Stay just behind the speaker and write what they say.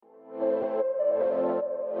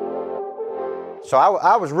So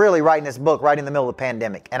I was really writing this book right in the middle of the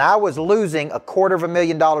pandemic. And I was losing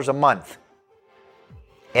 $250,000 a month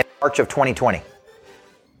in March of 2020.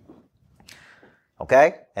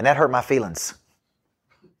 Okay? And that hurt my feelings.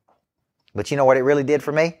 But you know what it really did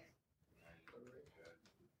for me?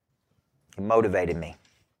 It motivated me.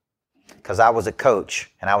 Because I was a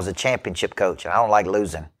coach, and I was a championship coach, and I don't like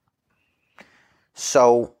losing.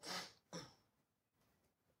 So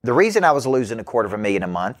the reason I was losing $250,000 a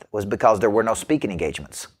month was because there were no speaking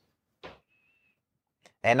engagements.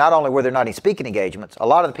 And not only were there not any speaking engagements, a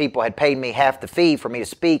lot of the people had paid me half the fee for me to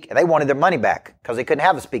speak, and they wanted their money back because they couldn't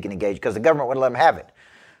have a speaking engagement because the government wouldn't let them have it.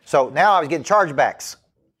 So now I was getting chargebacks.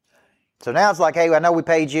 So now it's like, hey, I know we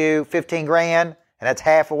paid you $15,000, and that's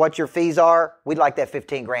half of what your fees are. We'd like that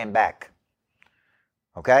 $15,000 back.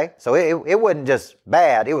 Okay? So it wasn't just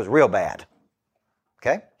bad, it was real bad.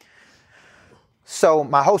 Okay? So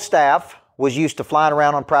my whole staff was used to flying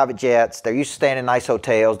around on private jets. They're used to staying in nice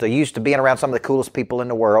hotels. They're used to being around some of the coolest people in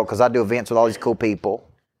the world because I do events with all these cool people.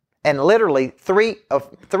 And literally, three of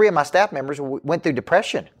my staff members went through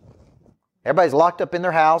depression. Everybody's locked up in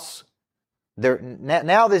their house.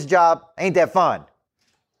 Now this job ain't that fun.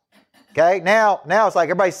 Okay? Now it's like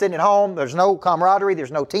everybody's sitting at home. There's no camaraderie.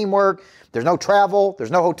 There's no teamwork. There's no travel.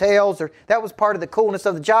 There's no hotels. That was part of the coolness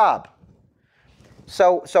of the job.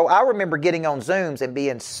 So I remember getting on Zooms and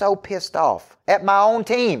being so pissed off at my own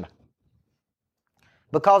team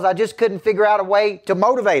because I just couldn't figure out a way to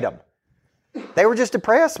motivate them. They were just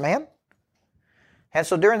depressed, man. And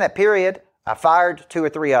so during that period, I fired 2 or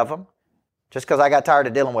 3 of them just because I got tired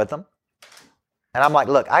of dealing with them. And I'm like,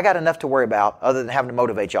 look, I got enough to worry about other than having to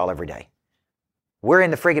motivate y'all every day. We're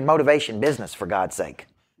in the friggin' motivation business, for God's sake.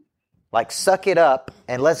 Like, suck it up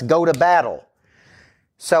and let's go to battle.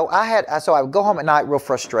 So I would go home at night real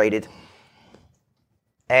frustrated.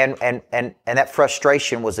 And that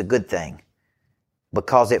frustration was a good thing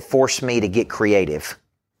because it forced me to get creative.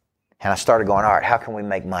 And I started going, all right, how can we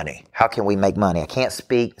make money? How can we make money? I can't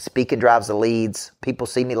speak. Speaking drives the leads. People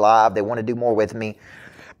see me live. They want to do more with me.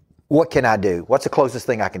 What can I do? What's the closest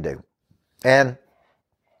thing I can do? And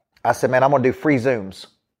I said, man, I'm going to do free Zooms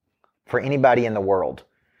for anybody in the world.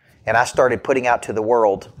 And I started putting out to the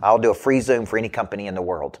world, I'll do a free Zoom for any company in the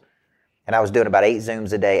world. And I was doing about 8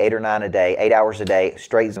 Zooms a day, 8 or 9 a day, 8 hours a day,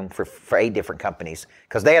 straight Zoom for 8 different companies.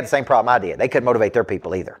 Because they had the same problem I did. They couldn't motivate their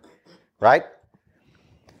people either. Right?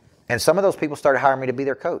 And some of those people started hiring me to be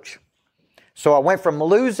their coach. So I went from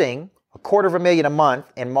losing $250,000 a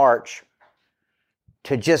month in March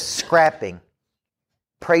to just scrapping.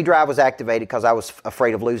 Pray Drive was activated because I was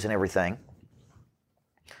afraid of losing everything.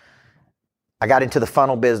 I got into the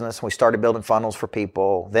funnel business. We started building funnels for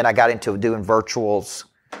people. Then I got into doing virtuals.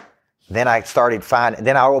 Then I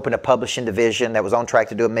opened a publishing division that was on track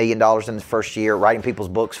to do $1 million in the first year, writing people's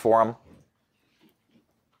books for them.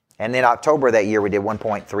 And then October of that year, we did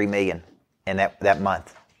 $1.3 million in that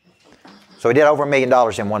month. So we did over $1 million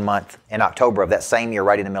in 1 month in October of that same year,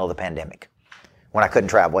 right in the middle of the pandemic, when I couldn't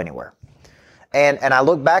travel anywhere. And I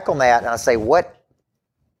look back on that and I say, what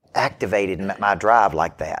activated my drive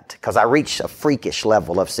like that? Because I reached a freakish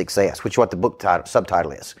level of success, which is what the book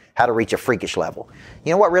subtitle is, How to Reach a Freakish Level.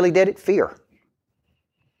 You know what really did it? Fear.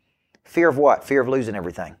 Fear of what? Fear of losing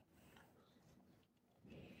everything.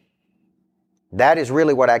 That is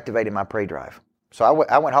really what activated my Pray Drive. So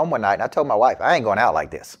I went home one night and I told my wife, I ain't going out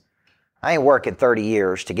like this. I ain't working 30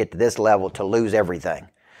 years to get to this level to lose everything.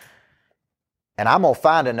 And I'm going to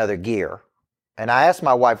find another gear. And I asked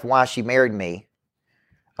my wife why she married me.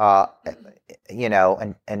 And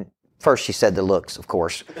first she said the looks, of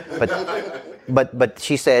course, but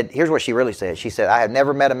she said, here's what she really said. She said, I have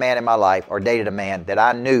never met a man in my life or dated a man that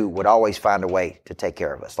I knew would always find a way to take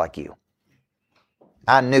care of us like you.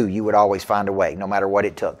 I knew you would always find a way, no matter what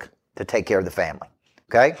it took, to take care of the family.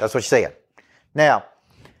 Okay? That's what she said. Now,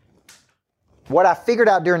 what I figured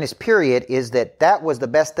out during this period is that was the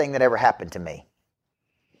best thing that ever happened to me.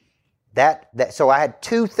 So I had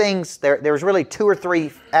 2 things. There was really 2 or 3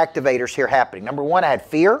 activators here happening. Number 1, I had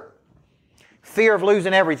fear of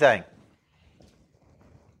losing everything,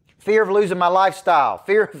 fear of losing my lifestyle,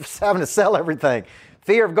 fear of having to sell everything,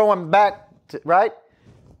 fear of going back to, right?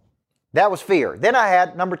 That was fear. Then I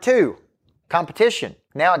had number 2, competition.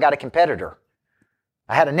 Now I got a competitor.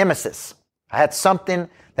 I had a nemesis. I had something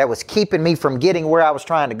that was keeping me from getting where I was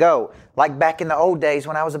trying to go, like back in the old days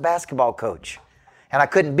when I was a basketball coach. And I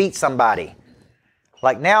couldn't beat somebody.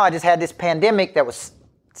 Like now I just had this pandemic that was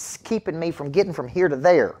keeping me from getting from here to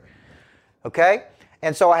there. Okay?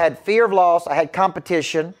 And so I had fear of loss. I had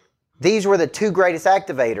competition. These were the 2 greatest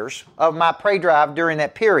activators of my Pray Drive during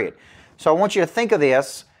that period. So I want you to think of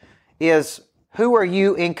this is Who are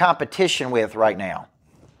you in competition with right now?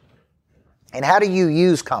 And how do you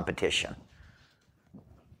use competition?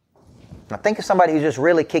 Now think of somebody who's just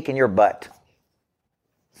really kicking your butt.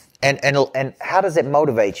 And how does it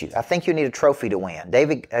motivate you? I think you need a trophy to win.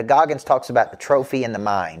 David Goggins talks about the trophy in the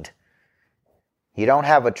mind. You don't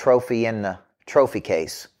have a trophy in the trophy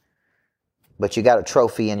case, but you got a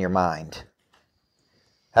trophy in your mind.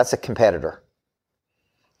 That's a competitor.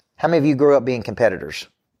 How many of you grew up being competitors?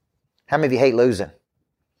 How many of you hate losing?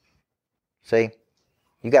 See?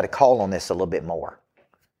 You got to call on this a little bit more.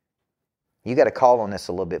 You got to call on this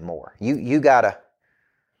a little bit more. You got to,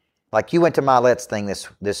 like you went to Milette's thing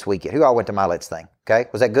this weekend. Who all went to Milette's thing? Okay,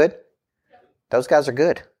 was that good? Yeah. Those guys are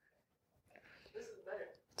good. This is better.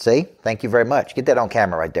 See? Thank you very much. Get that on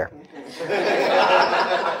camera right there.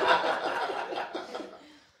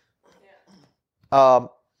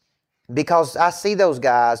 Because I see those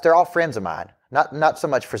guys, they're all friends of mine. Not so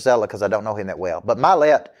much Frisella because I don't know him that well. But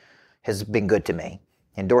Milette has been good to me.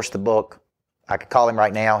 Endorsed the book. I could call him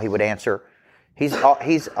right now. He would answer.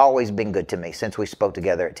 He's always been good to me since we spoke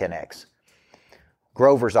together at 10X.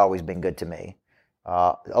 Grover's always been good to me.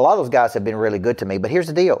 A lot of those guys have been really good to me. But here's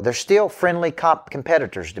the deal. They're still friendly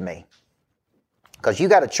competitors to me. Because you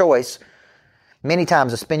got a choice many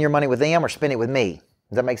times to spend your money with them or spend it with me.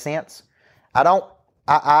 Does that make sense?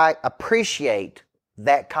 I appreciate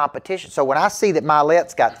that competition. So when I see that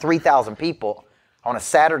Milette's got 3,000 people on a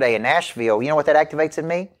Saturday in Nashville, you know what that activates in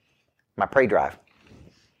me? My pray drive.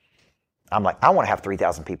 I'm like, I want to have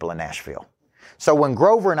 3,000 people in Nashville. So when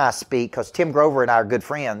Grover and I speak, because Tim Grover and I are good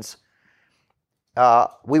friends,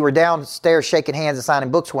 we were downstairs shaking hands and signing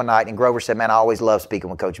books one night, and Grover said, man, I always love speaking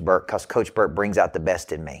with Coach Burt because Coach Burt brings out the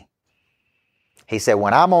best in me. He said,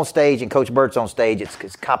 when I'm on stage and Coach Burt's on stage,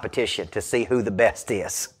 it's competition to see who the best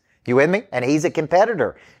is. You with me? And he's a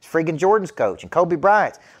competitor. He's freaking Jordan's coach and Kobe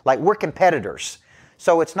Bryant's. Like, we're competitors.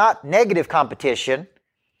 So it's not negative competition.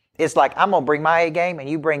 It's like, I'm going to bring my A game and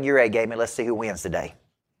you bring your A game and let's see who wins today.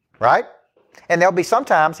 Right? And there'll be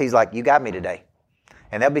sometimes he's like, you got me today.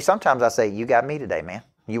 And there'll be sometimes I say, you got me today, man.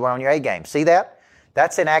 You were on your A game. See that?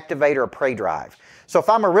 That's an activator of pray drive. So if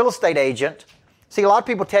I'm a real estate agent, see, a lot of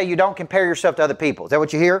people tell you don't compare yourself to other people. Is that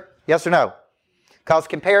what you hear? Yes or no? Because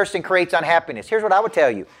comparison creates unhappiness. Here's what I would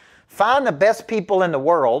tell you. Find the best people in the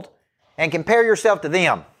world and compare yourself to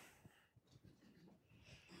them.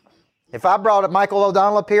 If I brought up Michael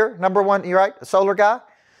O'Donnell up here, number one, you right, a solar guy,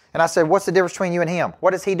 and I said, what's the difference between you and him?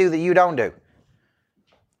 What does he do that you don't do?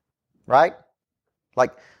 Right?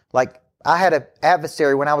 Like I had an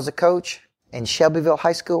adversary when I was a coach in Shelbyville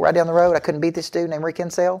High School right down the road. I couldn't beat this dude named Rick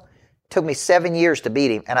Insell. It took me 7 years to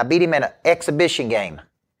beat him, and I beat him in an exhibition game.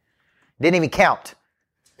 Didn't even count.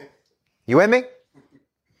 You with me?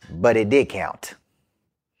 But it did count.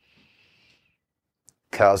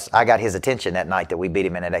 Because I got his attention that night that we beat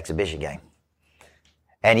him in an exhibition game.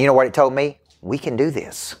 And you know what it told me? We can do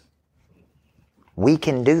this. We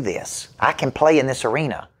can do this. I can play in this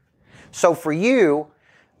arena. So for you,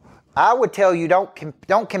 I would tell you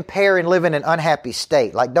don't compare and live in an unhappy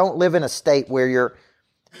state. Like, don't live in a state where you're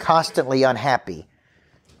constantly unhappy.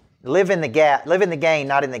 Live in the gap. Live in the gain,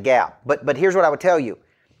 not in the gap. But here's what I would tell you.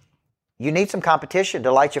 You need some competition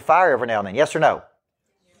to light your fire every now and then. Yes or no?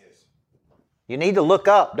 Yes. You need to look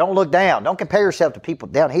up. Don't look down. Don't compare yourself to people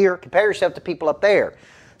down here. Compare yourself to people up there.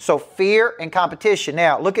 So fear and competition.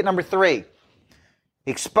 Now, look at number 3.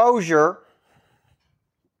 Exposure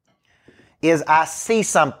is I see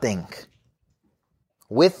something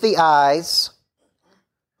with the eyes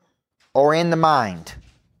or in the mind.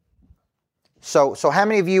 So how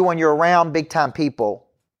many of you, when you're around big-time people,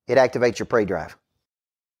 it activates your pray drive?